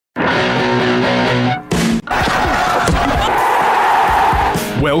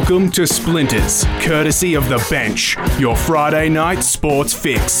Welcome to Splinters, courtesy of The Bench, your Friday night sports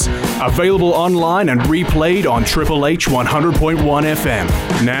fix. Available online and replayed on Triple H 100.1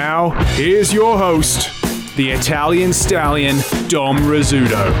 FM. Now, here's your host, the Italian stallion, Dom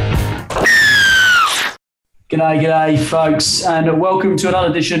Rizzuto. G'day, folks, and welcome to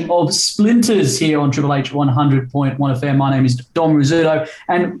another edition of Splinters here on Triple H 100.1 FM. My name is Dom Rizzuto,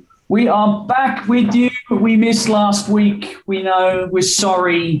 and we are back with you. We missed last week. We know, we're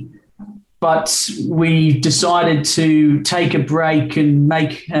sorry, but we decided to take a break and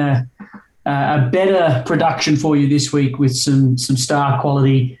make a better production for you this week with some star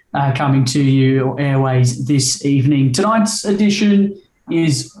quality coming to you airways this evening. Tonight's edition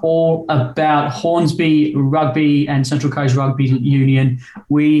is all about Hornsby Rugby and Central Coast Rugby Union.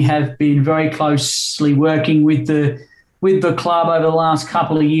 We have been very closely working with the club over the last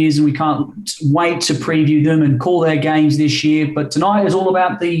couple of years, and we can't wait to preview them and call their games this year. But tonight is all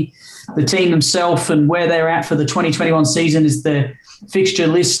about the team themselves and where they're at for the 2021 season as the fixture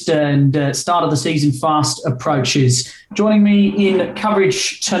list and start of the season fast approaches. Joining me in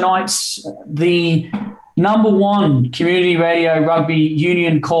coverage tonight, the number one community radio rugby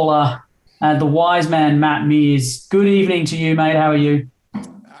union caller, the wise man, Matt Mears. Good evening to you, mate. How are you?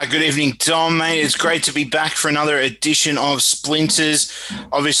 Good evening, Dom, mate. It's great to be back for another edition of Splinters.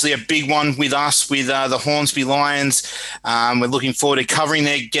 Obviously, a big one with us, with the Hornsby Lions. We're looking forward to covering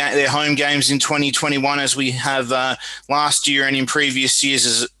their home games in 2021 as we have last year and in previous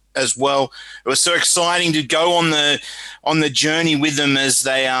years as well. It was so exciting to go on the journey with them as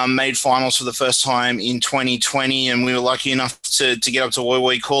they made finals for the first time in 2020, and we were lucky enough to get up to Woy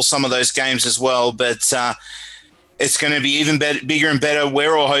Woy, call some of those games as well. But it's going to be even bigger and better.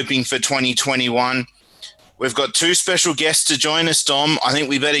 We're all hoping for 2021. We've got two special guests to join us, Dom. I think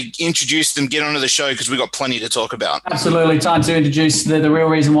we better introduce them, get onto the show, because we've got plenty to talk about. Absolutely. Time to introduce the real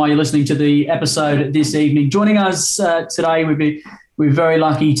reason why you're listening to the episode this evening. Joining us today, we're very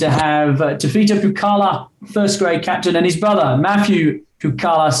lucky to have Tafita Pukala, first grade captain, and his brother, Matthew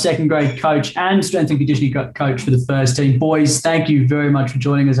Pukala, second grade coach and strength and conditioning coach for the first team. Boys, thank you very much for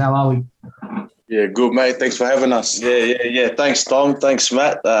joining us. How are we? Yeah, good, mate. Thanks for having us. Yeah. Thanks, Tom. Thanks,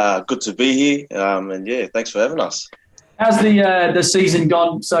 Matt. Good to be here. And thanks for having us. How's the season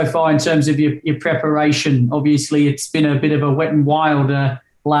gone so far in terms of your preparation? Obviously, it's been a bit of a wet and wild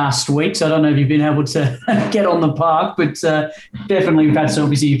last week, so I don't know if you've been able to get on the park, but definitely you've had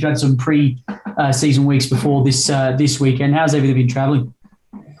some pre-season weeks before this weekend. How's everything been travelling?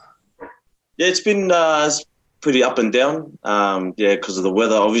 Yeah, it's been pretty up and down, because of the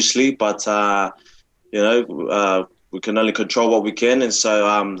weather, obviously, but we can only control what we can, and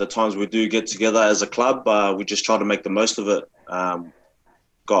so the times we do get together as a club, we just try to make the most of it.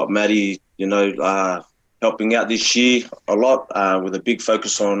 Got Maddie, helping out this year a lot with a big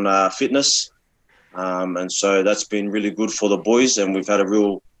focus on fitness, and so that's been really good for the boys, and we've had a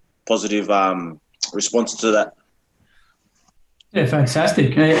real positive response to that. Yeah,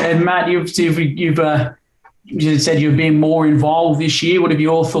 fantastic. And Matt, you've you said you're being more involved this year. What are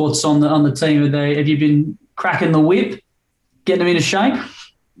your thoughts on the team? Have you been cracking the whip, getting them into shape?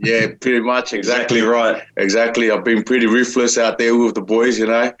 Yeah, pretty much. Exactly right. Exactly. I've been pretty ruthless out there with the boys,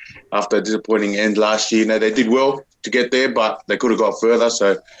 after a disappointing end last year. They did well to get there, but they could have got further.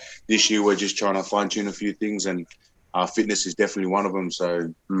 So this year we're just trying to fine-tune a few things, and fitness is definitely one of them.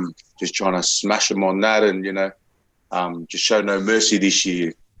 So just trying to smash them on that and, just show no mercy this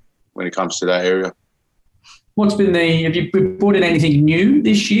year when it comes to that area. Have you brought in anything new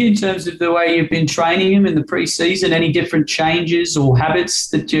this year in terms of the way you've been training them in the pre-season? Any different changes or habits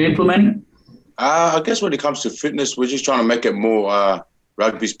that you're implementing? I guess when it comes to fitness, we're just trying to make it more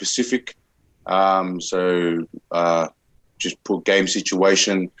rugby specific. So just put game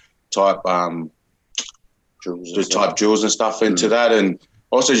situation type drills and stuff into that, and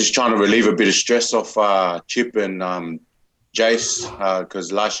also just trying to relieve a bit of stress off Chip and Jace,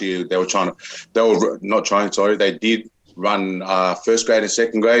 because last year they did run first grade and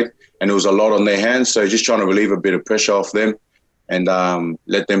second grade, and it was a lot on their hands. So just trying to relieve a bit of pressure off them and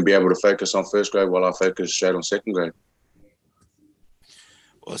let them be able to focus on first grade while I focus straight on second grade.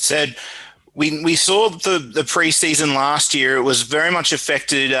 Well said. We saw the pre-season last year. It was very much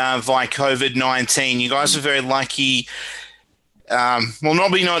affected by COVID-19. You guys were very lucky.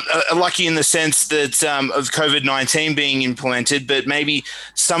 Not lucky in the sense that of COVID-19 being implemented, but maybe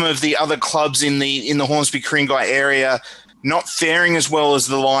some of the other clubs in the Hornsby Ku-ring-gai area not faring as well as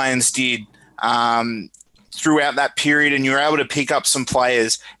the Lions did throughout that period, and you were able to pick up some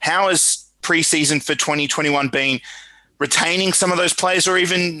players. How has pre-season for 2021 been retaining some of those players, or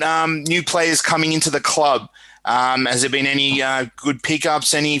even new players coming into the club Has there been any good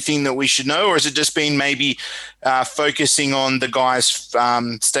pickups, anything that we should know, or has it just been maybe focusing on the guys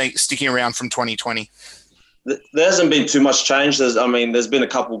sticking around from 2020? There hasn't been too much change. There's been a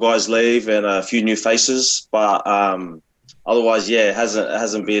couple guys leave and a few new faces, but otherwise, it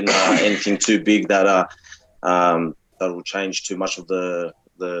hasn't been anything too big that will change too much of the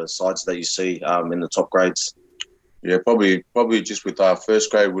sides that you see in the top grades. Yeah, probably just with our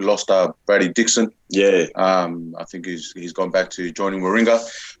first grade, we lost Brady Dixon. Yeah. I think he's gone back to joining Warringah.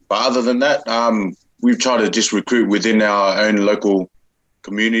 But other than that, we've tried to just recruit within our own local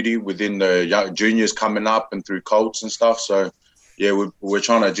community, within the young juniors coming up and through Colts and stuff. So, yeah, we're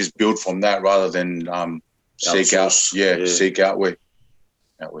trying to just build from that rather than seek out way.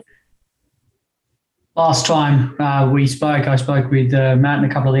 Last time I spoke with Matt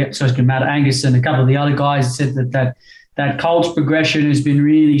and Matt Angus and a couple of the other guys. Said that Colts progression has been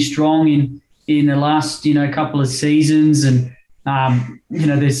really strong in the last couple of seasons, and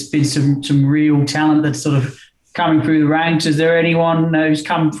there's been some real talent that's sort of coming through the ranks. Is there anyone who's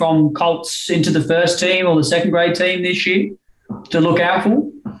come from Colts into the first team or the second grade team this year to look out for?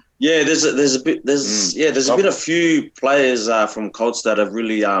 Yeah, there's been a few players from Colts that have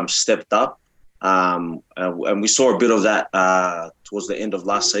really stepped up. And we saw a bit of that towards the end of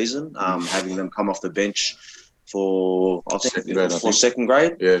last season, having them come off the bench for second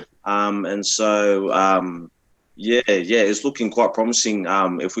grade. Yeah. It's looking quite promising.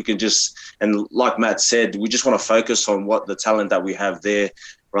 If we can and like Matt said, we just want to focus on what the talent that we have there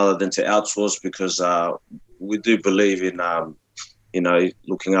rather than to outsource, because we do believe in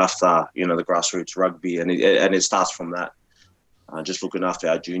looking after the grassroots rugby, and it starts from that. Just looking after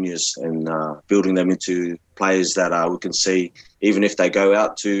our juniors and building them into players that we can see, even if they go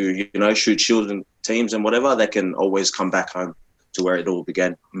out to, shoot children teams and whatever, they can always come back home to where it all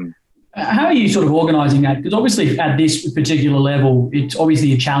began. How are you sort of organising that? Because obviously at this particular level, it's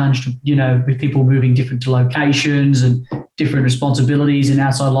obviously a challenge to, with people moving different to locations and different responsibilities in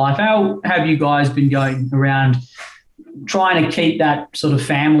outside life. How have you guys been going around trying to keep that sort of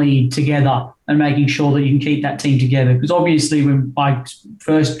family together and making sure that you can keep that team together? Because obviously when I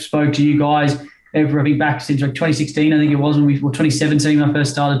first spoke to you guys, I think back since like 2016, I think it was, 2017 when I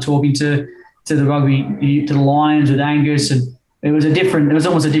first started talking to the rugby, to the Lions with Angus, and it was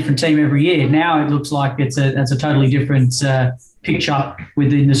almost a different team every year. Now it looks like it's a totally different picture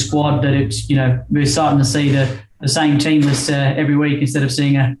within the squad, that it's, we're starting to see the same team list every week instead of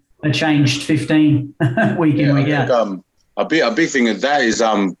seeing a changed 15 week in, week out. A big thing of that is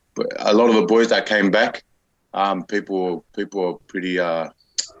a lot of the boys that came back, people are pretty I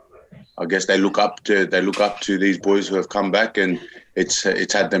guess they look up to these boys who have come back, and it's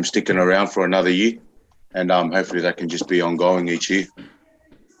had them sticking around for another year, and hopefully that can just be ongoing each year.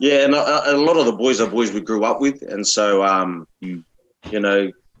 Yeah, and a lot of the boys are boys we grew up with, and so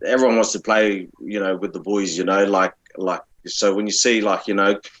everyone wants to play with the boys, so when you see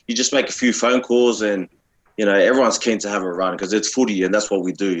you just make a few phone calls and everyone's keen to have a run because it's footy and that's what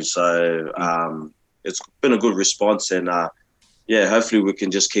we do. So it's been a good response, and hopefully we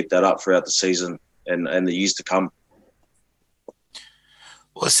can just keep that up throughout the season and the years to come.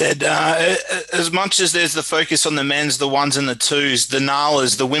 Well said. As much as there's the focus on the men's, the ones and the twos, the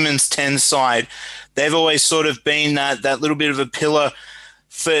Nalas, the women's 10 side, they've always sort of been that little bit of a pillar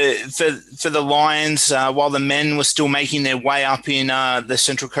for the Lions, while the men were still making their way up in the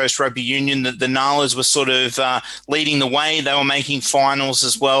Central Coast Rugby Union. The Nalas were sort of leading the way. They were making finals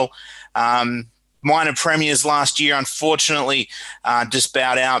as well. Minor premiers last year, unfortunately, just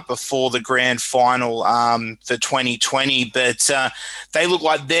bowed out before the grand final for 2020. But they look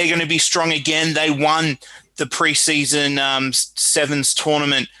like they're going to be strong again. They won the preseason sevens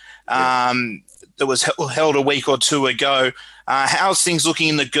tournament that was held a week or two ago. How's things looking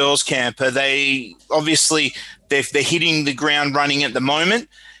in the girls' camp? Are they obviously they're hitting the ground running at the moment?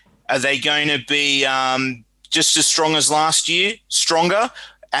 Are they going to be just as strong as last year, stronger?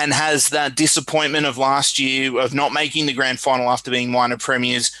 And has that disappointment of last year of not making the grand final after being minor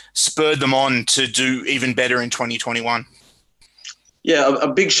premiers spurred them on to do even better in 2021? Yeah, a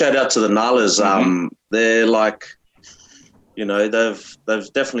big shout out to the Nalas. They're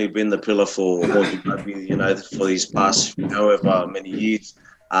they've definitely been the pillar for rugby, for these past however many years.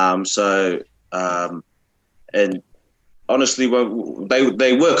 And honestly,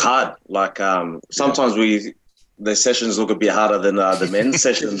 they work hard. Sometimes their sessions look a bit harder than the men's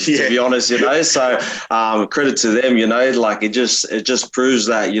sessions, to be honest, So credit to them, it just proves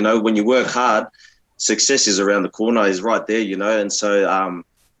that, when you work hard, success is around the corner, is right there, And so, I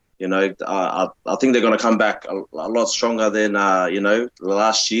think they're going to come back a lot stronger than,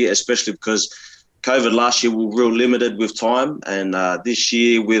 last year, especially because COVID last year we were real limited with time, and this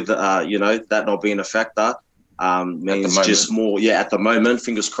year with that not being a factor, means just more. Yeah, at the moment,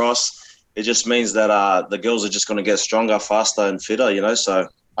 fingers crossed. It just means that the girls are just going to get stronger, faster, and fitter. So.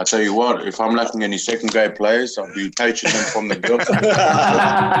 I tell you what, if I'm lacking any second grade players, I'll be coaching them from the girls. yeah.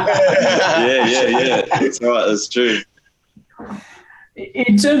 That's right. That's true.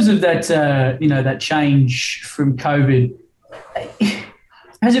 In terms of that, that change from COVID,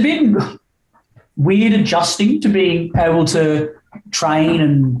 has it been weird adjusting to being able to train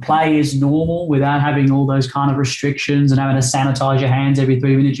and play as normal without having all those kind of restrictions and having to sanitize your hands every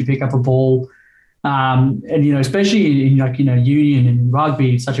 3 minutes you pick up a ball? And especially in union and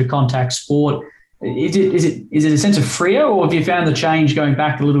rugby, it's such a contact sport. Is it a sense of freer, or have you found the change going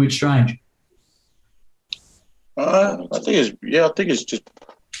back a little bit strange? I think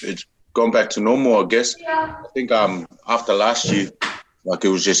it's gone back to normal, I guess. I think after last year, it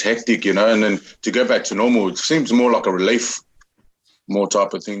was just hectic, and then to go back to normal, it seems more like a relief, more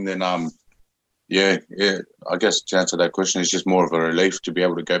type of thing than Yeah, I guess to answer that question, it's just more of a relief to be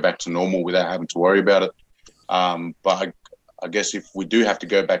able to go back to normal without having to worry about it. But I guess if we do have to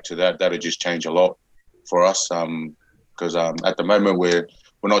go back to that, that'll just change a lot for us. Because at the moment we're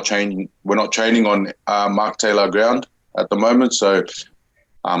not training on Mark Taylor ground at the moment, so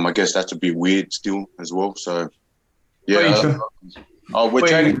I guess that's a bit weird still as well. So yeah, we're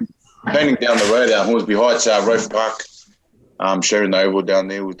training down the road at Hornsby Heights, Rofe Park, sharing the oval down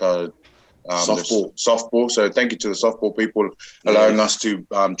there with softball. So thank you to the softball people allowing us to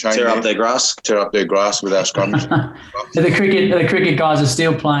train. Tear up their grass with our scrummage. The cricket guys are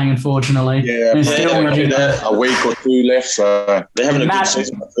still playing, unfortunately. Yeah, a week or two left. So they're having a good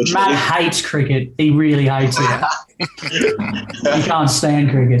season. Matt hates cricket. He really hates it. He can't stand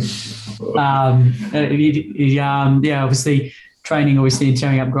cricket. Obviously training, and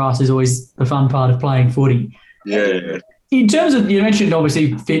tearing up grass is always the fun part of playing footy. Yeah. In terms of, you mentioned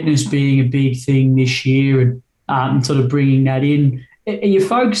obviously fitness being a big thing this year and sort of bringing that in. Are you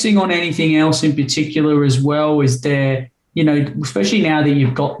focusing on anything else in particular as well? Is there, especially now that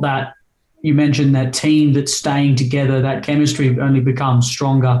you've got that, you mentioned that team that's staying together, that chemistry only becomes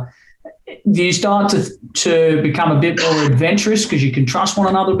stronger. Do you start to become a bit more adventurous because you can trust one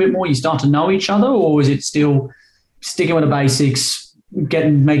another a bit more? You start to know each other, or is it still sticking with the basics,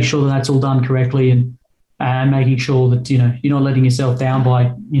 making sure that that's all done correctly and making sure that, you're not letting yourself down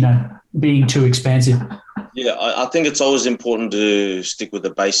by, being too expansive? Yeah, I think it's always important to stick with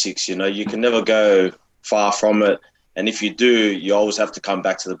the basics. You can never go far from it. And if you do, you always have to come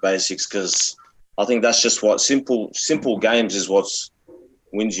back to the basics, because I think that's just what simple games is what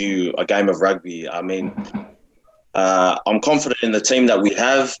wins you a game of rugby. I mean, I'm confident in the team that we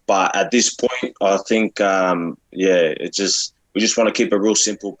have, but at this point, I think, we just want to keep it real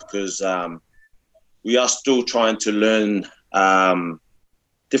simple, because we are still trying to learn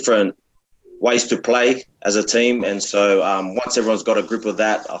different ways to play as a team. And so once everyone's got a grip of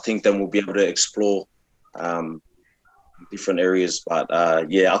that, I think then we'll be able to explore different areas. But,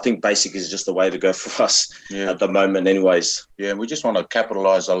 I think basic is just the way to go for us at the moment anyways. Yeah, we just want to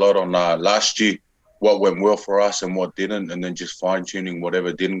capitalise a lot on last year, what went well for us and what didn't, and then just fine-tuning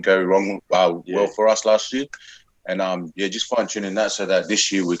whatever didn't go wrong well for us last year. And, just fine-tuning that so that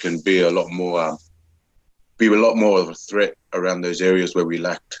this year we can be a lot more of a threat around those areas where we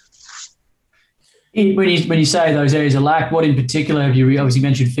lacked. When you say those areas of lack, what in particular have you obviously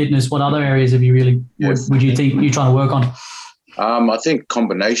mentioned fitness? What other areas have you really? Would you think you're trying to work on? I think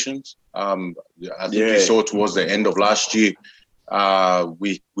combinations. I think you saw towards the end of last year,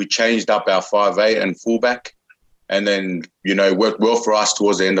 we changed up our 5'8" and fullback, and then worked well for us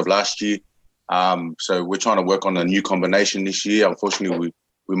towards the end of last year. So we're trying to work on a new combination this year. Unfortunately,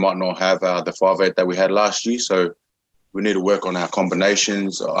 we might not have the 5'8" that we had last year, so we need to work on our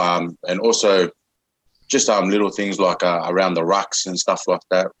combinations and also just little things like around the rucks and stuff like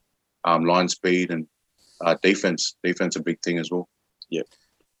that, line speed and defense. Defense a big thing as well. Yeah.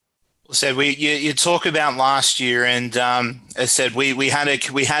 So you talk about last year, and as I said, we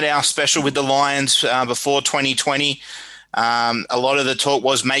had our special with the Lions before 2020. A lot of the talk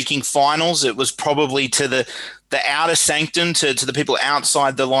was making finals. It was probably to the outer sanctum, to the people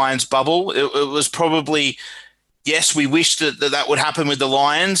outside the Lions bubble. It was probably, yes, we wish that would happen with the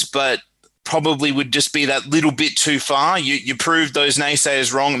Lions, but probably would just be that little bit too far. You proved those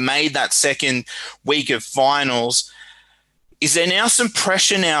naysayers wrong, made that second week of finals. Is there now some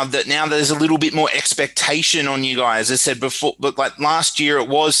pressure now there's a little bit more expectation on you guys? As I said before, but like last year, it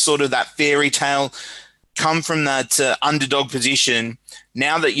was sort of that fairy tale, come from that underdog position.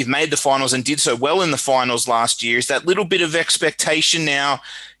 Now that you've made the finals and did so well in the finals last year, is that little bit of expectation now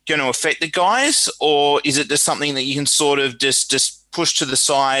going to affect the guys, or is it just something that you can sort of just push to the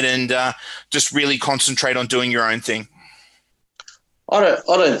side and just really concentrate on doing your own thing? I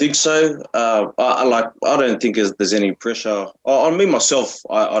don't think so. I don't think there's any pressure on me myself.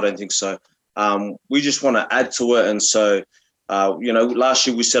 I don't think so. We just want to add to it, and so last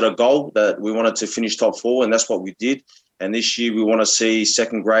year we set a goal that we wanted to finish top 4, and that's what we did. And this year we want to see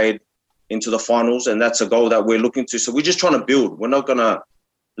second grade into the finals, and that's a goal that we're looking to. So we're just trying to build. We're not gonna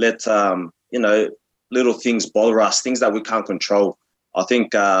let little things bother us, things that we can't control. I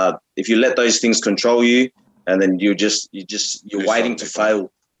think if you let those things control you, and then you're waiting to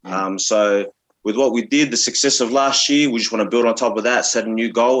fail. So with what we did, the success of last year, we just want to build on top of that, set a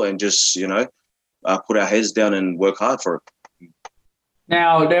new goal, and just put our heads down and work hard for it.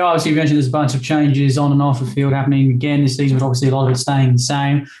 Now, obviously you mentioned there's a bunch of changes on and off the field happening again this season, but obviously a lot of it staying the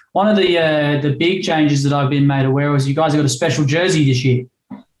same. One of the big changes that I've been made aware of is you guys have got a special jersey this year.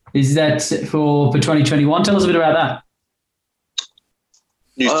 Is that for 2021? Tell us a bit about that.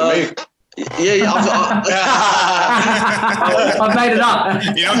 News to me. Yeah. I've made it up.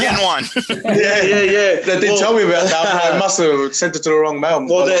 You're not getting one. Yeah. They didn't tell me about that. I must have sent it to the wrong mail.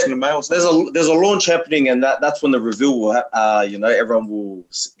 Well, there's a launch happening, and that's when the reveal will everyone will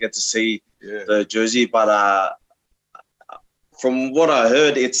get to see the jersey. But from what I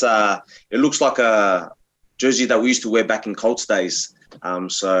heard, it looks like a jersey that we used to wear back in Colts days.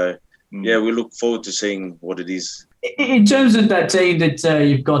 We look forward to seeing what it is. In terms of that team that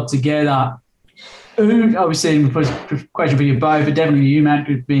you've got together, who, obviously, we'll put a question for you both, but definitely you, Matt,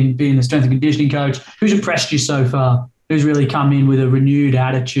 who've been being the strength and conditioning coach, who's impressed you so far? Who's really come in with a renewed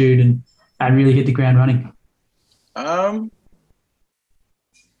attitude and really hit the ground running?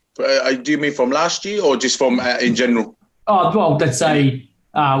 Do you mean from last year or just from in general? Oh, well, let's say,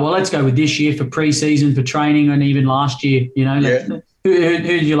 let's go with this year for pre-season, for training, and even last year, Who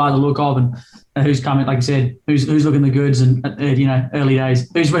do you like the look of, and who's coming, like I said, who's looking the goods and, early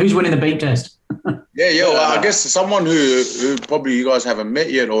days? Who's winning the beat test? Well, I guess someone who probably you guys haven't met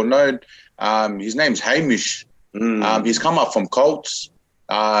yet or known, his name's Hamish. He's come up from Colts.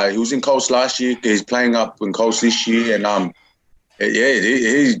 He was in Colts last year. He's playing up in Colts this year. And,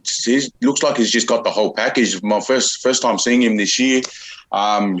 he looks like he's just got the whole package. My first time seeing him this year.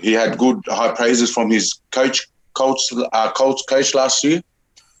 He had good high praises from his Colts coach last year.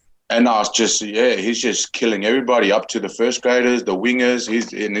 And he's just killing everybody up to the first graders, the wingers.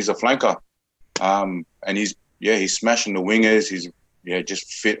 He's a flanker. And he's smashing the wingers. He's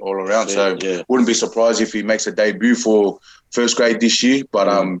just fit all around. Wouldn't be surprised if he makes a debut for first grade this year. But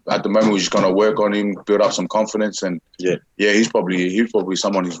at the moment, we're just going to work on him, build up some confidence, and he's probably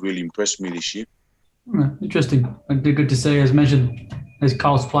someone who's really impressed me this year. Interesting. Good to see. As mentioned, there's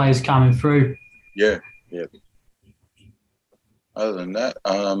Colts players coming through. Yeah. Other than that,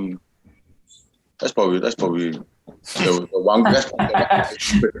 that's probably the one. That's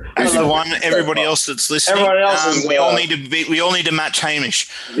the one. Everybody else that's listening, everyone else we all need to match Hamish.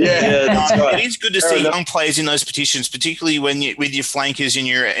 That's right. It is good to see young players in those positions, particularly when with your flankers and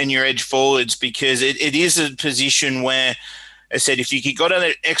your edge forwards, because it is a position where, I said, if you got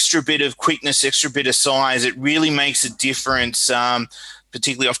an extra bit of quickness, extra bit of size, it really makes a difference.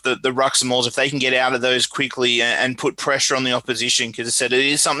 Particularly off the rucks and mauls, if they can get out of those quickly and put pressure on the opposition. Because I said it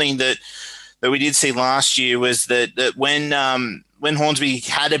is something that we did see last year, was that when Hornsby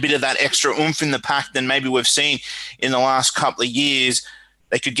had a bit of that extra oomph in the pack than maybe we've seen in the last couple of years,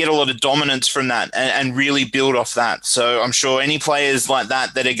 they could get a lot of dominance from that and really build off that. So I'm sure any players like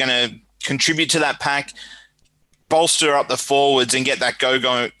that are going to contribute to that pack, bolster up the forwards and get that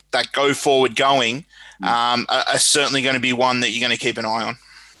go forward going, are certainly going to be one that you're going to keep an eye on.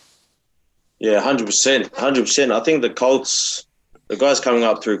 Yeah, 100%. I think the Colts, the guys coming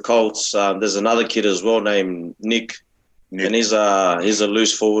up through Colts, there's another kid as well named Nick. And he's a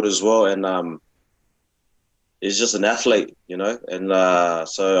loose forward as well, and he's just an athlete, And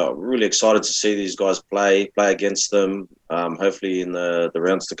so I'm really excited to see these guys play against them, hopefully in the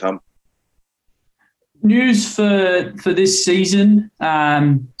rounds to come. News for this season.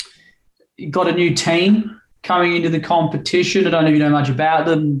 Got a new team coming into the competition. I don't know if you know much about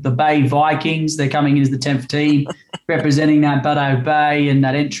them. The Bay Vikings. They're coming in as the 10th team, representing that Butto Bay and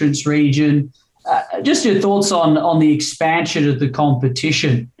that entrance region. Just your thoughts on the expansion of the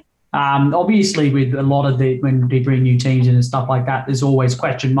competition. Obviously, with a lot of when they bring new teams in and stuff like that, there's always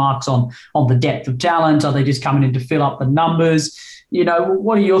question marks on the depth of talent. Are they just coming in to fill up the numbers?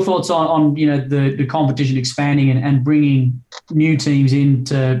 What are your thoughts on the competition expanding and bringing new teams in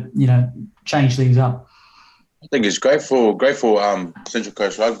to change things up? I think it's great for Central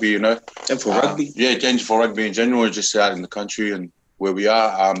Coast Rugby, And for rugby. And for rugby in general, just out in the country and where we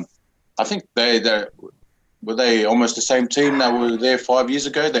are. I think were they almost the same team that were there 5 years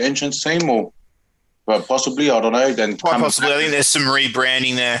ago, the entrance team, or possibly, I don't know. Then quite possibly. I think there's some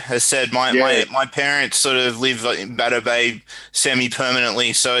rebranding there. As said, my parents sort of live in Bateau Bay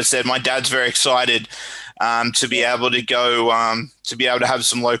semi-permanently, so as said, my dad's very excited to be able to go to be able to have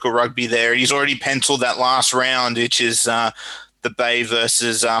some local rugby there. He's already penciled that last round, which is the Bay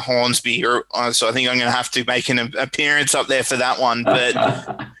versus Hornsby. So I think I'm going to have to make an appearance up there for that one. But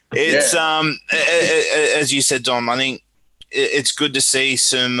it's as you said, Dom, I think it's good to see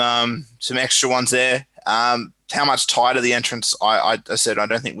some extra ones there. How much tighter the entrance? I said I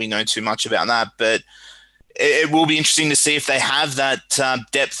don't think we know too much about that, but it will be interesting to see if they have that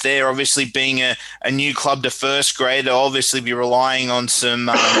depth there. Obviously, being a new club to first grade, they'll obviously be relying on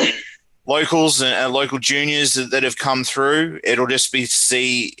some locals and local juniors that have come through. It'll just be to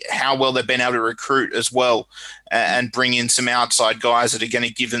see how well they've been able to recruit as well and bring in some outside guys that are going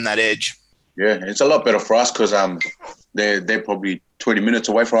to give them that edge. Yeah, it's a lot better for us because they're probably 20 minutes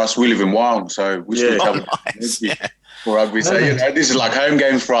away from us. We live in Wyong, so we still have for rugby. So this is like home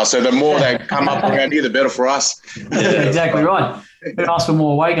games for us. So the more they come up around here, the better for us. Yeah, exactly right. We'd ask for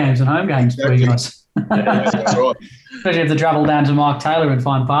more away games than home games for you guys. That's right. Especially if they travel down to Mark Taylor and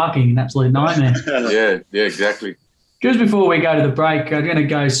find parking, an absolute nightmare. Yeah, exactly. Just before we go to the break, I'm going to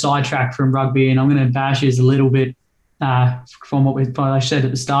go sidetrack from rugby, and I'm going to bash us a little bit from what I said at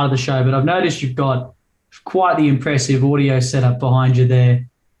the start of the show. But I've noticed you've got quite the impressive audio setup behind you there.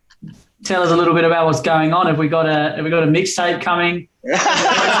 Tell us a little bit about what's going on. Have we got a mixtape coming?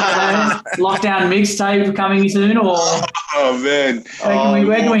 Lockdown mixtape coming soon, or? Oh man!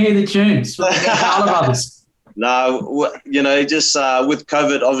 Where can we hear the tunes? Carla Brothers. No, just with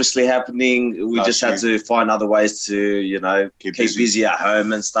COVID obviously happening, we just had to find other ways to, keep busy at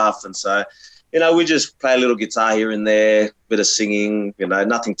home and stuff. And so, we just play a little guitar here and there, bit of singing,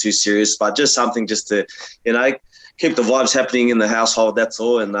 nothing too serious, but just something just to, keep the vibes happening in the household. That's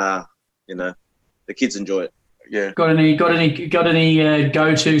all. And, the kids enjoy it. Yeah. Got any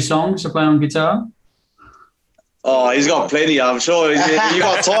go-to songs to play on guitar? Oh, he's got plenty, I'm sure. You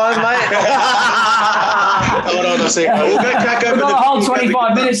got time, mate? Hold on a second. We'll go crack open. We've got a whole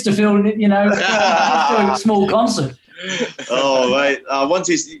 25 minutes to fill, a small concert. Oh, mate. Once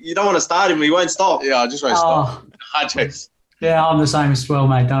you don't want to start him, he won't stop. Yeah, I just won't stop. Yeah, I'm the same as well,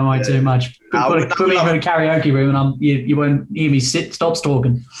 mate. Don't worry too much. Put me in a karaoke room and you won't hear me stop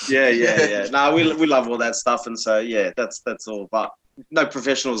talking. Yeah. No, we love all that stuff. And so, that's all. But no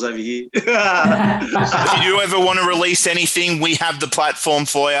professionals over here. If you ever want to release anything, we have the platform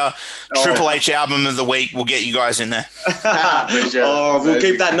for you. Triple H album of the week. We'll get you guys in there. We'll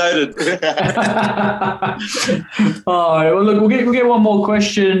keep that noted. All right. Well, look, we'll get one more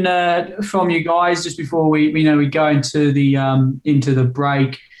question from you guys just before we go into the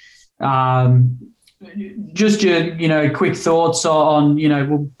break. Just your quick thoughts on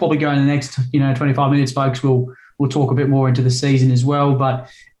we'll probably go in the next 25 minutes, folks. We'll talk a bit more into the season as well. But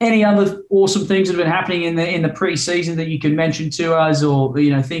any other awesome things that have been happening in the pre-season that you can mention to us, or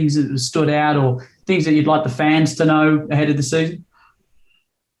things that have stood out, or things that you'd like the fans to know ahead of the season?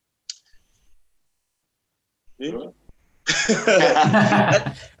 Yeah.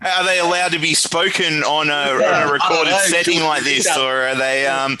 Are they allowed to be spoken on a recorded setting like this, or are they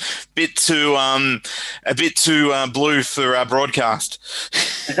a bit too blue for broadcast?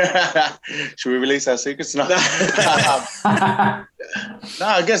 Should we release our secrets? No. No,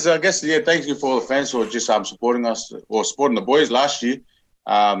 I guess. Thank you for all the fans who are just supporting us or supporting the boys last year.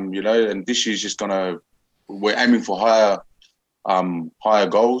 And this year's just we're aiming for higher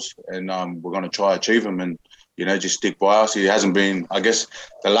goals, and we're gonna try achieve them, and just stick by us. It hasn't been, I guess,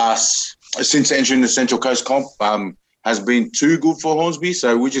 since entering the Central Coast comp has been too good for Hornsby.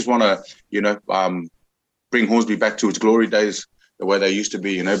 So we just want to, bring Hornsby back to its glory days, the way they used to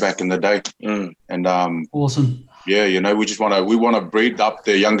be, back in the day. And awesome. Yeah, we want to breed up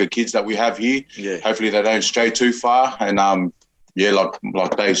the younger kids that we have here. Yeah. Hopefully they don't stray too far. And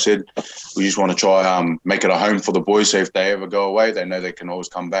like Dave said, we just want to try make it a home for the boys. So if they ever go away, they know they can always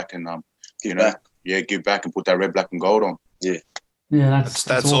come back and give back and put that red, black, and gold on. Yeah,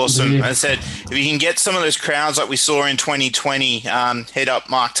 that's awesome. As I said, if you can get some of those crowds like we saw in 2020, head up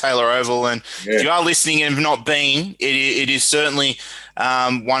Mark Taylor Oval. And if you are listening and have not been, it is certainly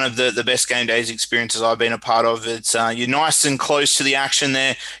one of the best game days experiences I've been a part of. It's you're nice and close to the action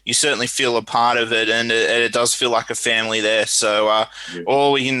there. You certainly feel a part of it, and it does feel like a family there. So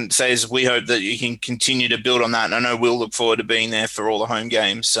all we can say is we hope that you can continue to build on that. And I know we'll look forward to being there for all the home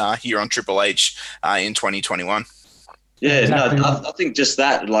games here on Triple H in 2021. Yeah, Exactly no, right. I think just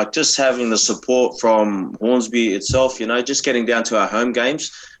that, like just having the support from Hornsby itself, just getting down to our home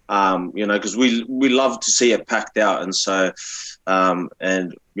games, because we love to see it packed out. And so,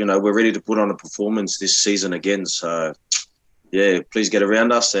 we're ready to put on a performance this season again. So, yeah, please get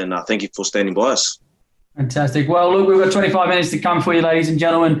around us, and thank you for standing by us. Fantastic. Well, look, we've got 25 minutes to come for you, ladies and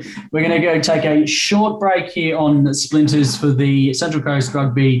gentlemen. We're going to go take a short break here on Splinters for the Central Coast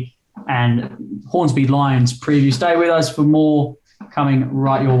Rugby and Hornsby Lions preview. Stay with us for more coming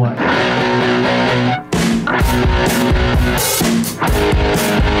right your way.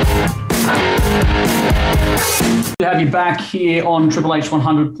 To have you back here on Triple H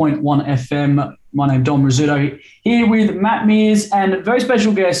 100.1 FM. My name is Dom Rizzuto, here with Matt Mears and very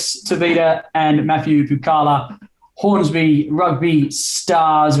special guests Tavita and Matthew Pukala, Hornsby Rugby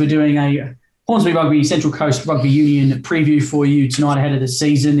stars. We're doing a Hornsby Rugby Central Coast Rugby Union preview for you tonight ahead of the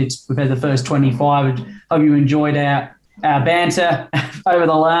season. We've had the first 25. Hope you enjoyed our banter over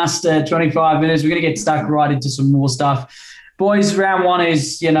the last 25 minutes. We're going to get stuck right into some more stuff. Boys, round one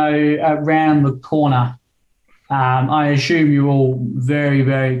is, around the corner. I assume you're all very,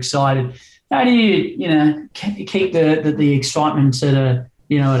 very excited. How do you, keep the excitement at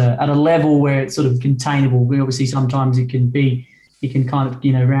a level where it's sort of containable? Obviously, sometimes it can kind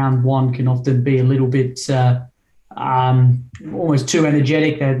of, round one can often be a little bit almost too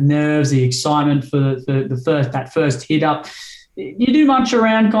energetic. The nerves, the excitement for that first hit up. You do much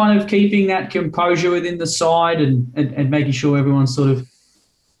around kind of keeping that composure within the side and making sure everyone's sort of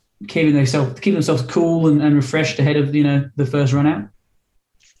keeping themselves cool and refreshed ahead of the first run out.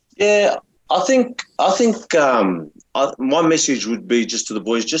 Yeah, I think my message would be just to the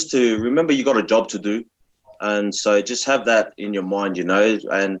boys, just to remember you got a job to do, and so just have that in your mind,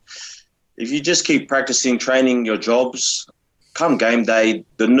 and if you just keep practicing, training your jobs, come game day,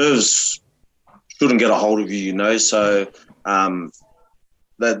 the nerves shouldn't get a hold of you, so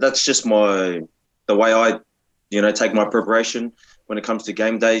that's just the way I take my preparation when it comes to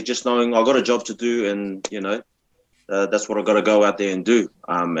game day, just knowing I got a job to do, and that's what I got to go out there and do.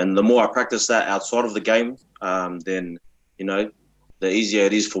 And the more I practice that outside of the game, then the easier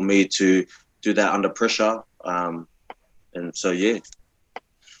it is for me to do that under pressure. And so yeah.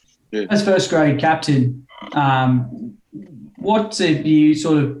 As first grade captain, what have you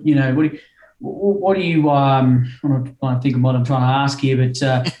sort of what do you I'm trying to think of what I'm trying to ask here, but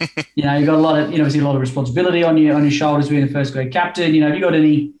you've got a lot of obviously a lot of responsibility on your shoulders being a first grade captain. Have you got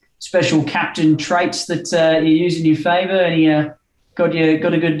any special captain traits that you use in your favour? Any got a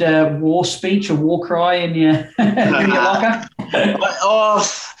good war speech or war cry in your in your locker?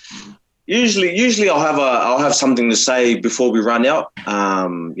 Usually I'll have something to say before we run out. My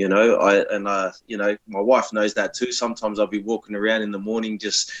wife knows that too. Sometimes I'll be walking around in the morning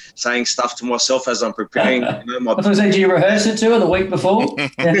just saying stuff to myself as I'm preparing. I thought, do you rehearse it too, or the week before?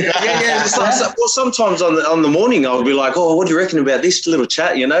 Yeah. Well, sometimes on the morning I'll be like, "Oh, what do you reckon about this little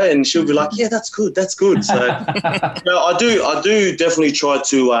chat?" And she'll be like, "Yeah, that's good. So, I do definitely try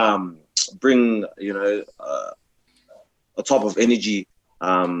to bring a type of energy.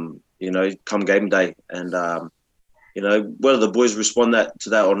 Come game day, and whether the boys respond to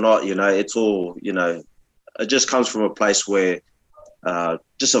that or not, it's all it just comes from a place where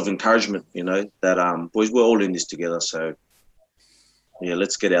just of encouragement, that boys, we're all in this together, so yeah,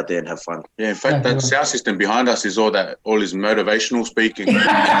 let's get out there and have fun. Yeah, in fact, that sound system behind us is all his motivational speaking.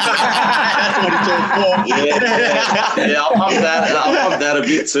 That's what it's all for. Yeah, I'll pump that a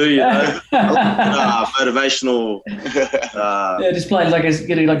bit too, motivational. Just play like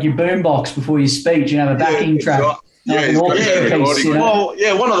your boombox before your speech. Have a backing track. Right. One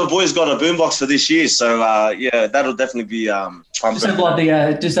of the boys got a boombox for this year, so that'll definitely be just have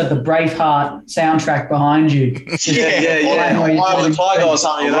like just have the Braveheart soundtrack behind you. Eye of the Tiger or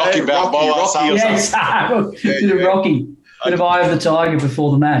something, Rocky Balboa. Yes, bit of Rocky. Bit of Eye of the Tiger before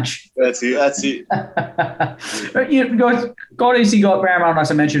the match. That's it. You've got Brown Run,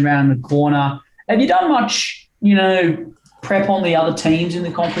 as I mentioned, around the corner. Have you done much, prep on the other teams in the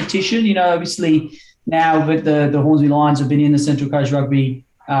competition? Obviously now that the Hornsby Lions have been in the Central Coast Rugby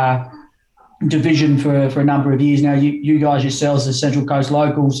division for a number of years now, you guys yourselves as Central Coast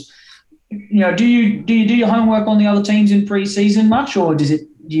locals, do you do your homework on the other teams in pre-season much, or do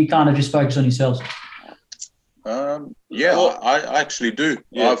you kind of just focus on yourselves? I actually do.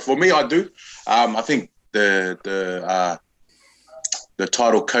 Yeah. For me, I do. I think the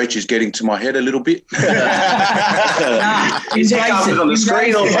title coach is getting to my head a little bit. He's on the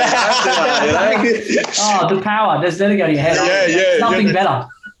screen. The power. Let's let it go to your head. Yeah. Nothing better.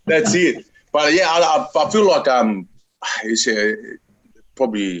 That's it. But yeah, I feel like it's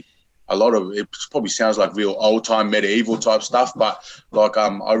probably a lot of it probably sounds like real old time medieval type stuff, but like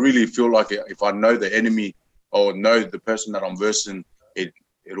I really feel like if I know the enemy or know the person that I'm versing,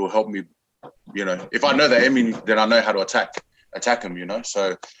 it'll help me. You know, if I know the enemy, then I know how to attack him. You know,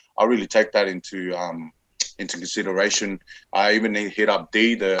 so I really take that into consideration. I even hit up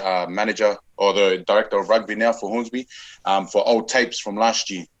D, the manager or the director of rugby now for Hornsby, for old tapes from last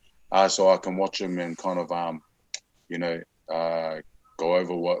year, so I can watch them and kind of go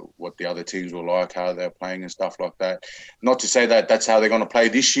over what the other teams were like, how they're playing and stuff like that. Not to say that that's how they're going to play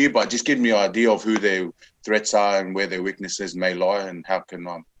this year, but just give me an idea of who their threats are and where their weaknesses may lie, and how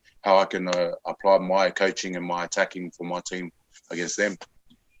I can apply my coaching and my attacking for my team against them.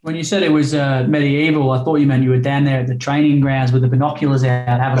 When you said it was medieval, I thought you meant you were down there at the training grounds with the binoculars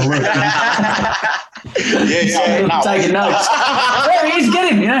out having a look. Taking notes. There he is,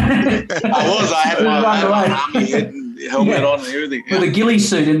 get him, you know. I had my army helmet on and everything. With a ghillie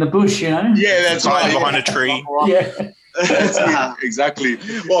suit in the bush, you know. Yeah, that's right. Behind a tree. Yeah. Exactly.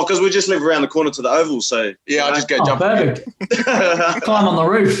 Well, because we just live around the corner to the Oval, so yeah, I just go jump. Perfect. Climb on the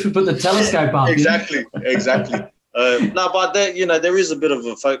roof, put the telescope up. Exactly. No, but there is a bit of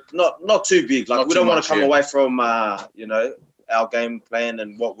a not too big. Like, we don't want to come away from our game plan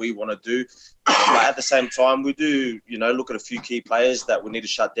and what we want to do. But at the same time, we do look at a few key players that we need to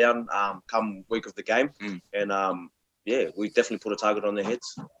shut down come week of the game, and we definitely put a target on their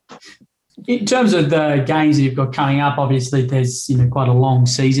heads. In terms of the games that you've got coming up, obviously there's quite a long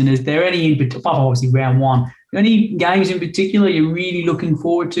season. Is there any, apart from obviously round one, any games in particular you're really looking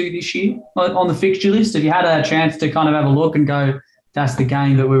forward to this year on the fixture list? Have you had a chance to kind of have a look and go, that's the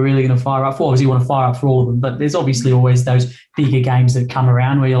game that we're really going to fire up for? Obviously you want to fire up for all of them, but there's obviously always those bigger games that come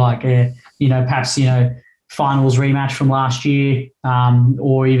around where you're like, perhaps, finals rematch from last year,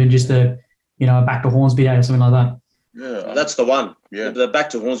 or even just a back to Hornsby Day or something like that. Yeah, that's the one. Yeah, the back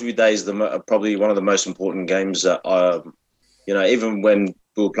to Hornsby Day is probably one of the most important games that even when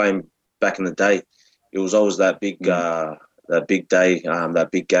we were playing back in the day, it was always that big day, that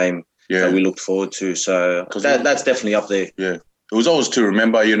big game that we looked forward to. So that's definitely up there. Yeah, it was always to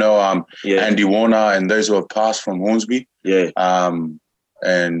remember, Andy Warner and those who have passed from Hornsby. Yeah.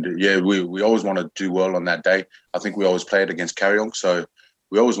 We always want to do well on that day. I think we always played against Carryong, so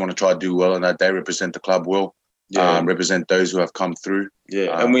we always want to try to do well on that day, represent the club well. Represent those who have come through.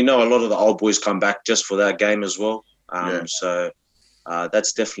 Yeah, and we know a lot of the old boys come back just for that game as well. So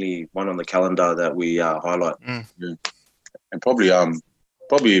that's definitely one on the calendar that we highlight. Yeah. And probably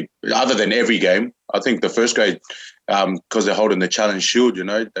other than every game, I think the first grade, because they're holding the Challenge Shield,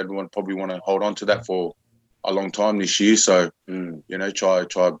 they'd probably want to hold on to that for a long time this year. So,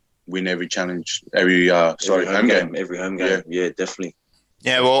 try win every challenge, every home game. Every home game, yeah definitely.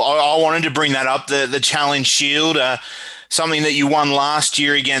 Yeah, well, I wanted to bring that up, the Challenge Shield, something that you won last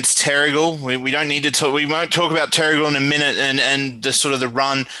year against Terrigal. We don't need to talk. We won't talk about Terrigal in a minute and the sort of the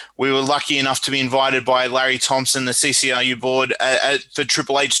run. We were lucky enough to be invited by Larry Thompson, the CCRU board, for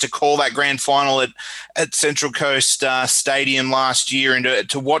Triple H to call that grand final at Central Coast Stadium last year, and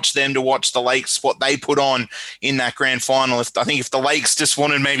to watch the Lakes, what they put on in that grand final. I think if the Lakes just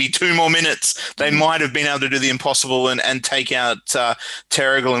wanted maybe 2 more minutes, they might have been able to do the impossible and take out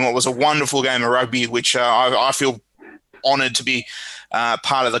Terrigal in what was a wonderful game of rugby, which I feel honoured to be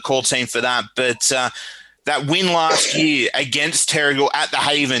part of the call team for that. But that win last year against Terrigal at the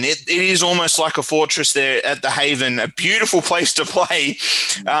Haven, it is almost like a fortress there at the Haven, a beautiful place to play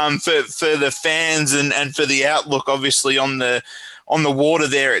for the fans and for the outlook, obviously, on the water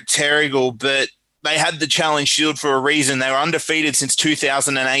there at Terrigal. But they had the Challenge Shield for a reason. They were undefeated since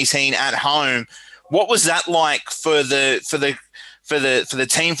 2018 at home. What was that like for the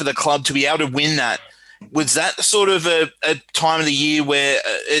team, for the club to be able to win that? Was that sort of a time of the year where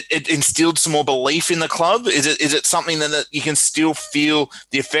it instilled some more belief in the club? Is it something that you can still feel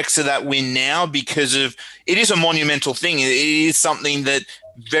the effects of that win now, because of it is a monumental thing? It is something that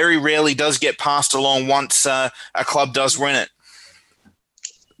very rarely does get passed along once a club does win it.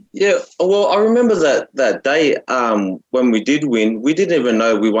 Yeah, well, I remember that day when we did win. We didn't even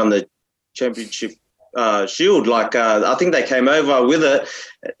know we won the championship shield. Like I think they came over with it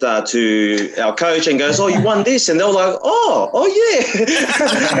to our coach and goes, "Oh, you won this," and they were like, "Oh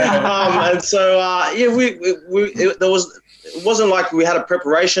yeah." And so it wasn't like we had a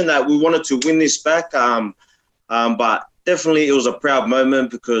preparation that we wanted to win this back. But definitely it was a proud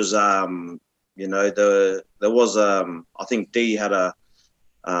moment because there was I think D had a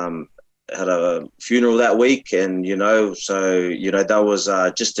funeral that week, and that was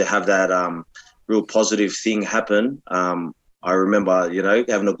just to have that real positive thing happen. I remember,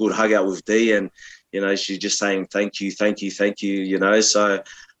 having a good hug out with Dee, and, she's just saying, thank you. So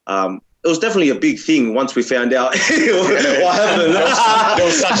it was definitely a big thing once we found out what happened. There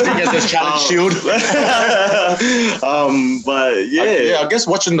was such thing as the Challenge Shield. But yeah. I guess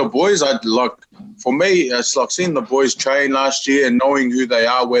watching the boys, for me, it's like seeing the boys train last year and knowing who they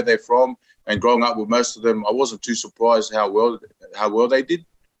are, where they're from, and growing up with most of them. I wasn't too surprised how well they did.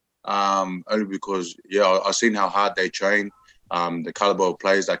 Only because I seen how hard they train, the caliber of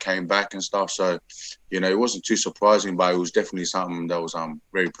players that came back and stuff. So, it wasn't too surprising, but it was definitely something that was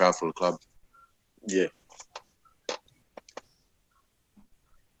very proud for the club. Yeah.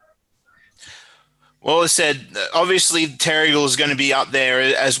 Well, as said, obviously Terrigal is going to be up there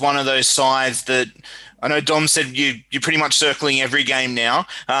as one of those sides that I know Dom said you're pretty much circling every game now.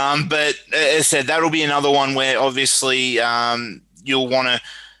 But as said, that'll be another one where obviously you'll want to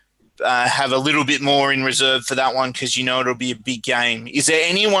have a little bit more in reserve for that one because it'll be a big game. Is there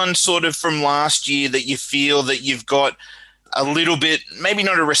anyone sort of from last year that you feel that you've got a little bit, maybe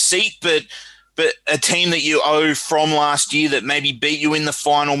not a receipt, but a team that you owe from last year that maybe beat you in the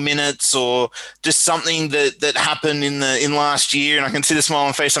final minutes, or just something that happened in last year? And I can see the smile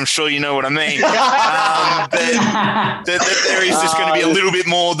on face. I'm sure you know what I mean. That there is just going to be a little bit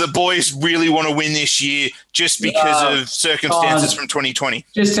more. The boys really want to win this year just because of circumstances from 2020.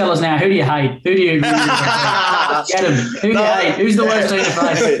 Just tell us now, who do you hate? Who do you really hate? Adam, who do you hate? Who's the worst team to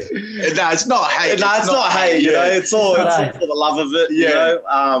face? No, it's not hate. No, it's not hate. It's all for the love of it.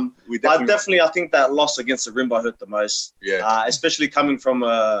 Definitely, I think that loss against the Rimba hurt the most. Yeah. Especially coming from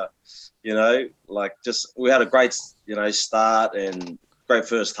we had a great start and great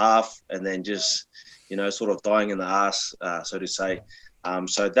first half, and then just sort of dying in the arse, so to say.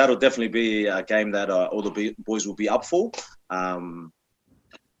 So that'll definitely be a game that all the boys will be up for. I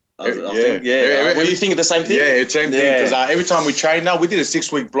think. Were you thinking the same thing? Yeah, same thing. Because every time we train now, we did a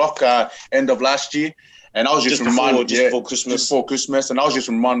 6-week block end of last year. And I was just reminding, before Christmas, and I was just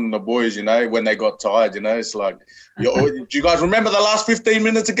reminding the boys, when they got tired, it's like, do you guys remember the last 15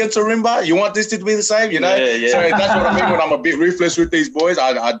 minutes against Rimba? You want this to be the same, So that's what I mean when I'm a bit ruthless with these boys.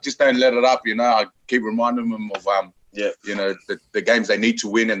 I just don't let it up, I keep reminding them of, the games they need to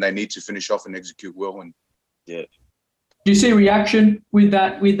win and they need to finish off and execute well. And do you see a reaction with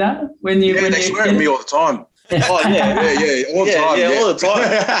that? When they swear at me all the time. All the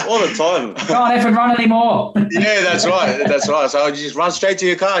time. Can't effing run anymore. Yeah, that's right. So you just run straight to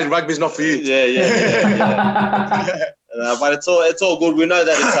your car, and rugby's not for you. But it's all good. We know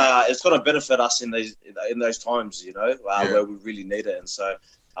that it's going to benefit us in those times, where we really need it. And so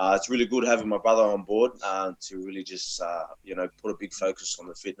it's really good having my brother on board to really just put a big focus on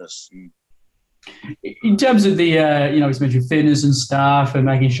the fitness. In terms of the we mentioned fitness and stuff and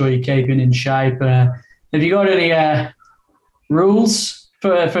making sure you're keeping in shape. Have you got any rules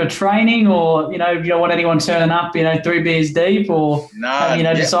for training, or you don't want anyone turning up 3 beers deep, or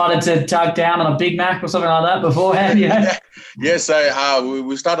decided to tug down on a Big Mac or something like that beforehand? So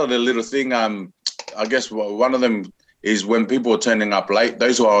we started a little thing. I guess one of them is when people are turning up late.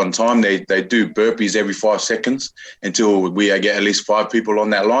 Those who are on time, they do burpees every 5 seconds until we get at least 5 people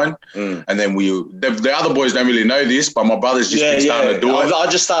on that line, and then the other boys don't really know this, but my brother's just starting to do it. I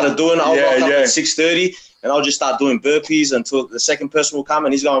just started doing it. I'll rock up at 6:30, and I'll just start doing burpees until the second person will come,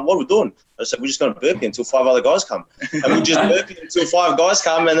 and he's going, "What are we doing?" I said, "We're just going to burpee until 5 other guys come," and we'll just burpee until 5 guys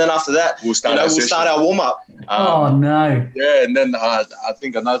come, and then after that, we'll start our warm up. Oh no! Yeah, and then I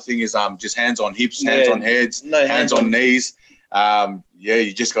think another thing is just hands on hips, hands on heads, hands on knees.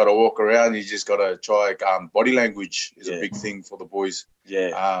 You just got to walk around. You just got to try. Body language is a big thing for the boys.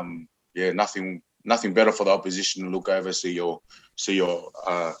 Nothing better for the opposition to look over, see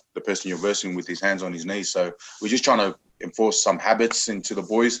the person you're versing with his hands on his knees. So we're just trying to enforce some habits into the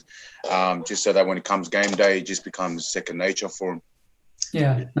boys, just so that when it comes game day, it just becomes second nature for them.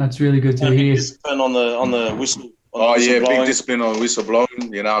 Yeah, that's really good to hear. Discipline on the whistle. Big discipline on the whistle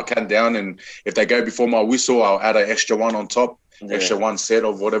blowing. I'll count down, and if they go before my whistle, I'll add an extra one on top, extra one set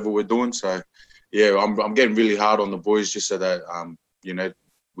of whatever we're doing. So, I'm getting really hard on the boys just so that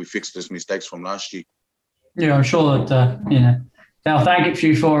we fix those mistakes from last year. Yeah, I'm sure that they'll thank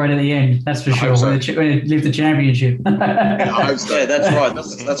you for it at the end. That's for sure. When they lift the championship. I hope so. Yeah, that's right.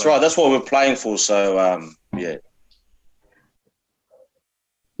 That's right. That's what we're playing for. So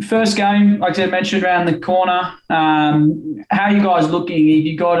First game, like I mentioned, around the corner. How are you guys looking? Have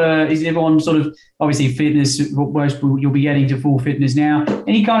you got is everyone sort of, obviously fitness, you'll be getting to full fitness now.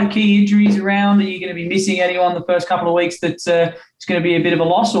 Any kind of key injuries around? Are you going to be missing anyone the first couple of weeks that's it's going to be a bit of a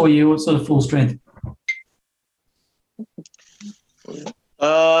loss, or are you sort of full strength?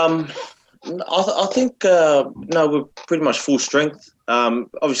 I think we're pretty much full strength.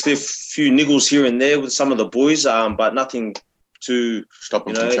 Obviously a few niggles here and there with some of the boys, but nothing to stop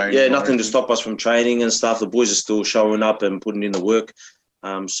them from training. Nothing to stop us from training and stuff. The boys are still showing up and putting in the work.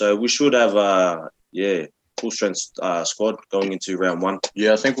 So we should have full strength squad going into round 1.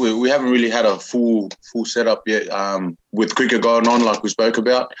 Yeah, I think we haven't really had a full setup yet. With cricket going on, like we spoke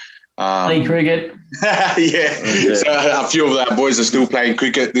about. Play cricket. Yeah. So a few of our boys are still playing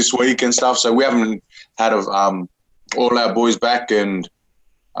cricket this week and stuff. So we haven't had all our boys back, and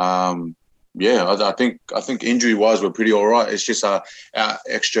I think injury wise we're pretty all right. It's just our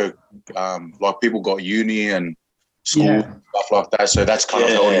extra like people got uni and school stuff like that. So that's kind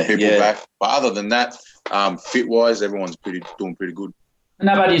of holding people back. But other than that, fit wise, everyone's doing pretty good. And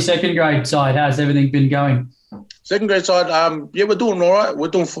how about your second grade side? How's everything been going? Second grade side, we're doing all right. We're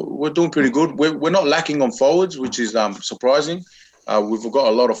doing pretty good. We're not lacking on forwards, which is surprising. We've got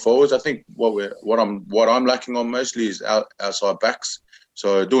a lot of forwards. I think what I'm lacking on mostly is outside backs.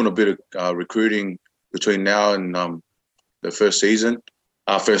 So doing a bit of recruiting between now and the first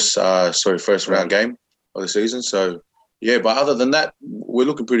round game of the season. So but other than that, we're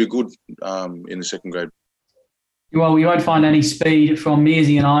looking pretty good in the second grade. Well, you won't find any speed from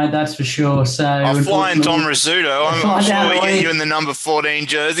Mearsy and I, that's for sure. So I'm flying Dom Rizzuto. I'm sure we get you in the number 14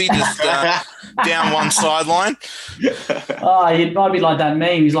 jersey, just down one sideline. It might be like that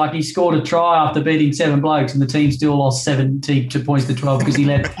meme. He's like, he scored a try after beating 7 blokes and the team still lost 72 points to 12 because he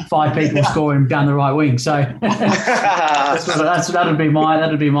let 5 people score him down the right wing. So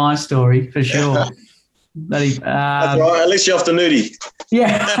that'd be my story for sure. That's right. At least you're off the nudie.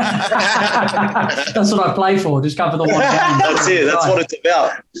 Yeah. That's what I play for. Just cover the one game. That's it. That's what it's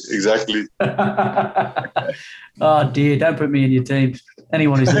about. Exactly. Oh, dear. Don't put me in your team.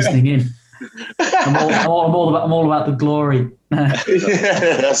 Anyone who's listening in. I'm all about the glory.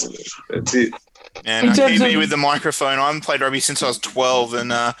 That's it. And keep me with the microphone. I haven't played rugby since I was 12,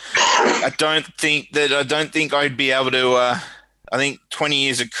 and I don't think I'd be able to. I think 20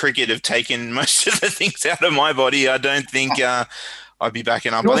 years of cricket have taken most of the things out of my body. I don't think I'd be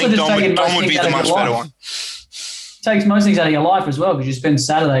backing up. I think Dom would be the much better one. Takes most things out of your life as well, because you spend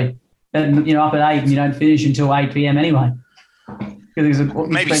Saturday and up at 8 and you don't finish until 8 p.m. anyway. Maybe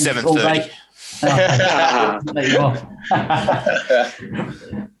 7:30.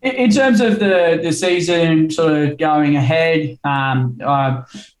 In terms of the season sort of going ahead,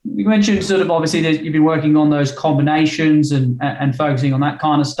 you mentioned sort of obviously that you've been working on those combinations and focusing on that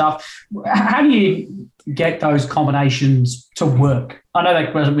kind of stuff. How do you get those combinations to work? I know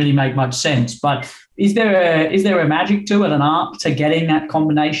that doesn't really make much sense, but is there a magic to it, an art to getting that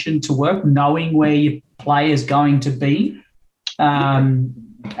combination to work, knowing where your play is going to be?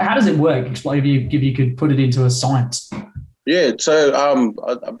 How does it work? Explain if you could put it into a science. Yeah, so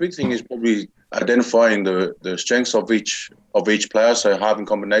a big thing is probably identifying the strengths of each player. So half in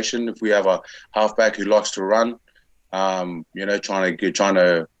combination. If we have a halfback who likes to run, trying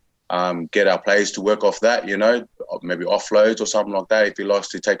to get our players to work off that, maybe offloads or something like that. If he likes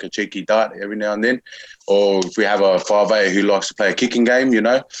to take a cheeky dart every now and then, or if we have a 5'8" who likes to play a kicking game,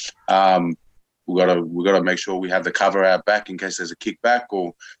 we got to make sure we have the cover out back in case there's a kickback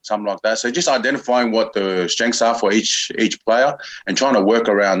or something like that. So just identifying what the strengths are for each player and trying to work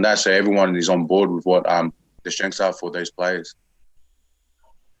around that so everyone is on board with what the strengths are for those players.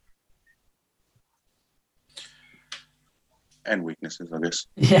 And weaknesses, I guess.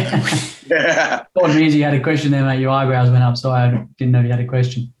 Yeah. Gordon Mearsy, you had a question there, mate. Your eyebrows went up, so I didn't know you had a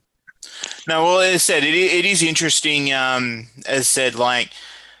question. No, well, as said, it is interesting. As said, like,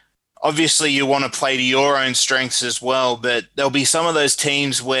 obviously you want to play to your own strengths as well, but there'll be some of those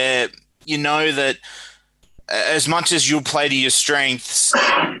teams where you know that as much as you'll play to your strengths,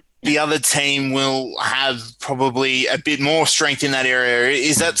 the other team will have probably a bit more strength in that area.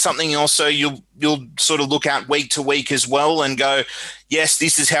 Is that something also you'll sort of look at week to week as well and go, yes,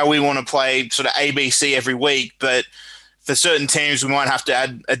 this is how we want to play sort of ABC every week, but for certain teams, we might have to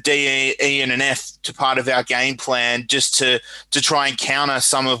add a D, E, and an F to part of our game plan just to try and counter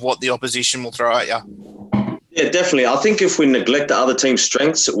some of what the opposition will throw at you. Yeah, definitely. I think if we neglect the other team's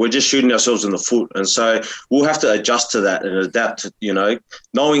strengths, we're just shooting ourselves in the foot. And so we'll have to adjust to that and adapt,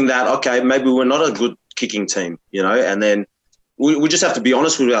 knowing that, okay, maybe we're not a good kicking team, and then we just have to be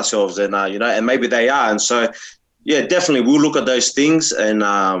honest with ourselves and, and maybe they are. And so, yeah, definitely we'll look at those things. And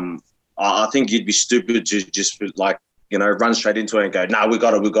I think you'd be stupid to just run straight into it and go, no, we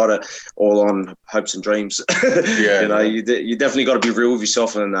got it, all on hopes and dreams. Yeah. You definitely got to be real with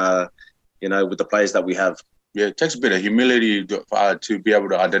yourself and, with the players that we have. Yeah, it takes a bit of humility to be able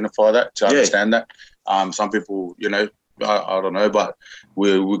to identify that, to understand that. Some people, I don't know, but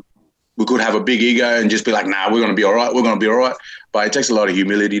we could have a big ego and just be like, nah, we're going to be all right. But it takes a lot of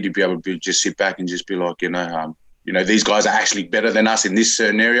humility to be able to just sit back and just be like, these guys are actually better than us in this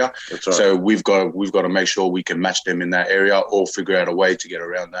certain area. That's right. So we've got to make sure we can match them in that area or figure out a way to get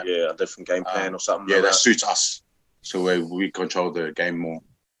around that. Yeah, a different game plan or something. Yeah, like that suits us. So we control the game more.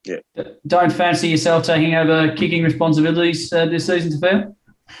 Yeah. Don't fancy yourself taking over kicking responsibilities this season, Tefeo?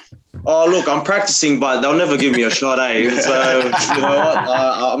 Oh, look, I'm practicing, but they'll never give me a shot, eh? So, you know what?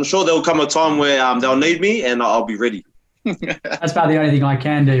 I'm sure there'll come a time where they'll need me and I'll be ready. That's about the only thing I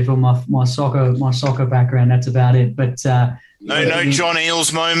can do for my soccer background. That's about it. But no John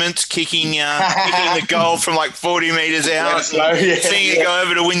Eales moment, kicking the goal from like 40 metres out, seeing it go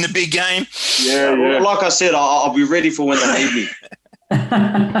over to win the big game. Yeah. Like I said, I'll be ready for when they need me.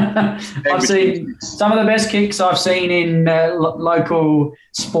 I've seen some of the best kicks I've seen in local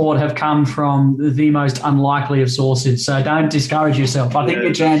sport have come from the most unlikely of sources. So don't discourage yourself. I think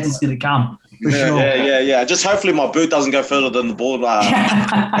your chance is going to come. For sure. Yeah. Just hopefully my boot doesn't go further than the ball.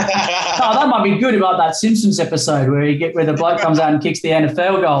 That might be good about that Simpsons episode where the bloke comes out and kicks the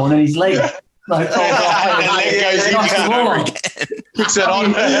NFL goal and then his leg kicks it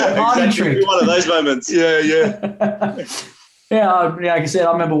on. Exactly. One of those moments. Yeah. Yeah, like I said,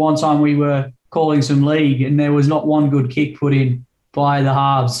 I remember one time we were calling some league and there was not one good kick put in by the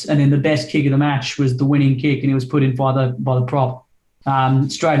halves, and then the best kick of the match was the winning kick, and it was put in by the prop,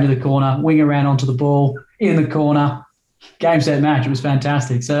 straight into the corner, wing around onto the ball in the corner, game set match. It was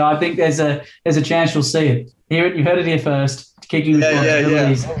fantastic. So I think there's a chance you'll see it. You heard it here first. Kicking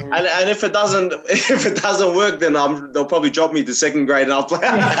responsibilities. And if it doesn't work, then they'll probably drop me to second grade and I'll play.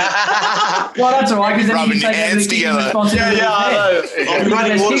 Well, that's all right, because then you can take over the kicking responsibilities. Yeah, I know. I'll be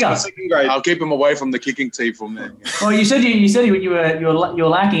running orders for second grade. I'll keep him away from the kicking team from there. Well, you said you were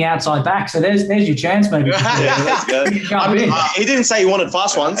lacking outside back, so there's your chance, maybe. Let's go. He didn't say he wanted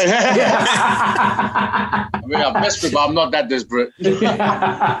fast ones. I'm desperate, but I'm not that desperate. We'll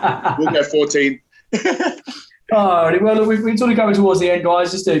go 14. All right. Well, we're sort of coming towards the end,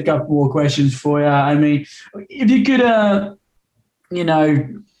 guys. Just a couple more questions for you. I mean, if you could,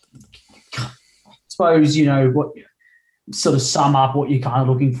 suppose, what sort of sum up what you're kind of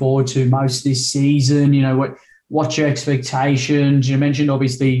looking forward to most this season. What's your expectations? You mentioned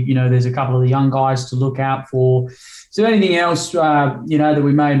obviously, there's a couple of the young guys to look out for. Is there anything else, that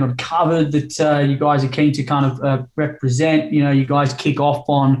we may have not covered that you guys are keen to kind of represent? You guys kick off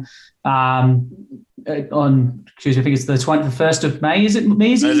on. I think it's the 1st of May. Is it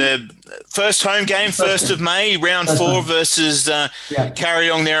Measy? The first home game, 1st of May, round 4 versus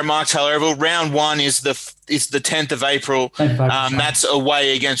Carryong there at Mark Taylor Oval. Round 1 is the 10th of April. That's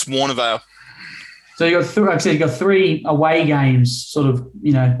away against Warnervale. So you got 3 away games, sort of,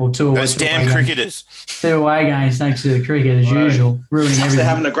 or 2 away. Those damn cricketers. 2 away games thanks to the cricket as usual, ruining everything. They're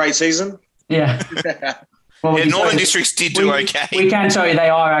having a great season. Yeah. Well, Northern Districts did do okay. We can tell you they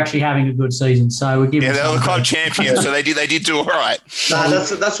are actually having a good season. So we're giving. Yeah, they were the club champions, so they did do all right.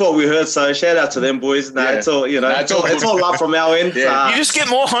 That's what we heard. So shout out to them boys. It's all it's all love from our end. Yeah. You just get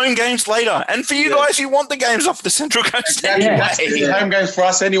more home games later, and for you guys, you want the games off the Central Coast. Exactly. Home games for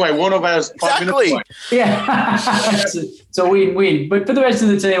us anyway. One of ours. Exactly. Yeah, it's a win-win. But for the rest of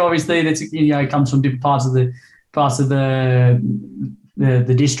the team, obviously, that's it comes from different parts of the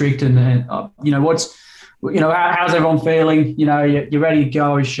district, and how's everyone feeling? You're ready to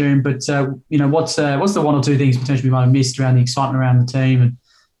go, I assume. But what's the 1 or 2 things potentially you might have missed around the excitement around the team and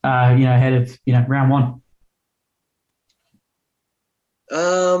ahead of round 1?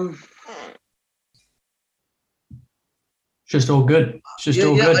 It's just all good.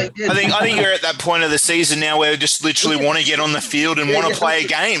 Good. I think you're at that point of the season now where we just literally want to get on the field and want to play a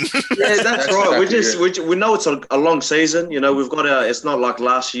game. Yeah, that's right. We know it's a long season. We've got it's not like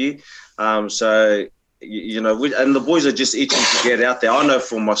last year. So. And the boys are just itching to get out there. I know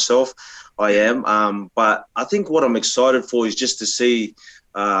for myself, I am. But I think what I'm excited for is just to see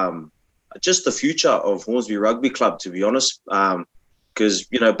just the future of Hornsby Rugby Club, to be honest. Because,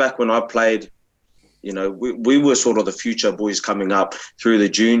 back when I played, we were sort of the future boys coming up through the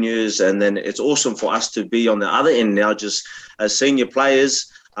juniors. And then it's awesome for us to be on the other end now, just as senior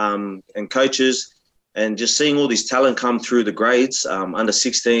players and coaches, and just seeing all this talent come through the grades, under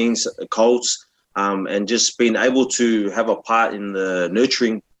 16s, Colts, and just being able to have a part in the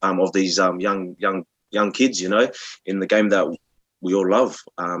nurturing of these young kids, in the game that we all love.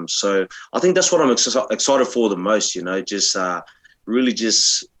 So I think that's what I'm excited for the most, just really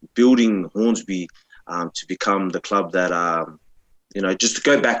just building Hornsby to become the club that, just to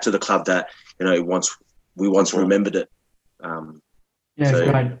go back to the club that, we once remembered it.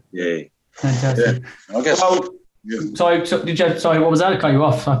 Great. Yeah. Fantastic. Yeah, I guess. Sorry, what was that? I cut you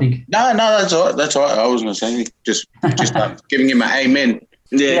off, I think. No, that's all right. I was going to say just giving him an amen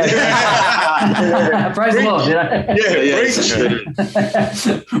Yeah. Praise the Lord.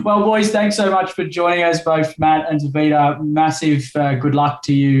 Well, boys, thanks so much for joining us, both Matt and Tavita. Massive good luck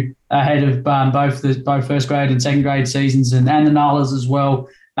to you ahead of both first grade and second grade seasons and the Nullahs as well.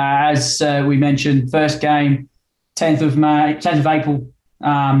 As we mentioned, first game, 10th of April,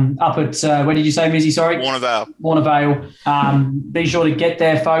 up at, where did you say, Mizzy? Sorry? Warner Vale. Be sure to get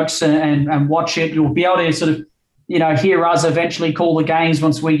there, folks, and watch it. You'll be able to sort of, hear us eventually call the games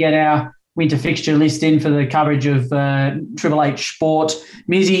once we get our winter fixture list in for the coverage of Triple H Sport.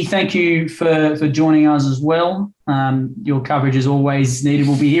 Mizzy, thank you for joining us as well. Your coverage is always needed.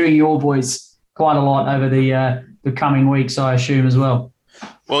 We'll be hearing your voice quite a lot over the coming weeks, I assume, as well.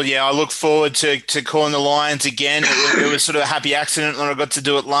 Well, yeah, I look forward to calling the Lions again. It was sort of a happy accident that I got to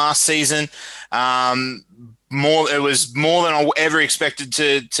do it last season. It was more than I ever expected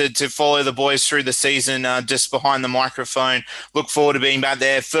to follow the boys through the season, just behind the microphone. Look forward to being back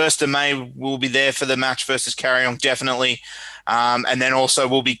there. 1st of May, we'll be there for the match versus Carryong, definitely. And then also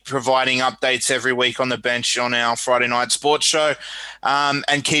we'll be providing updates every week on the bench on our Friday night sports show,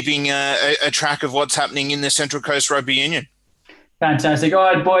 and keeping a track of what's happening in the Central Coast Rugby Union. Fantastic. All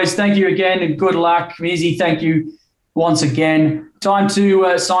right, boys, thank you again and good luck. Mizzy, thank you once again. Time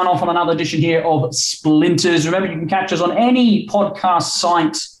to sign off on another edition here of Splinters. Remember, you can catch us on any podcast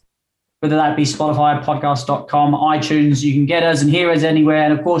site, whether that be Spotify, podcast.com, iTunes. You can get us and hear us anywhere.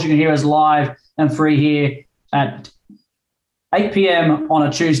 And, of course, you can hear us live and free here at 8 p.m. on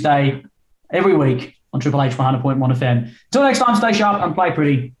a Tuesday every week on Triple H 100.1 FM. Until next time, stay sharp and play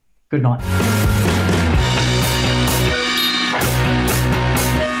pretty. Good night.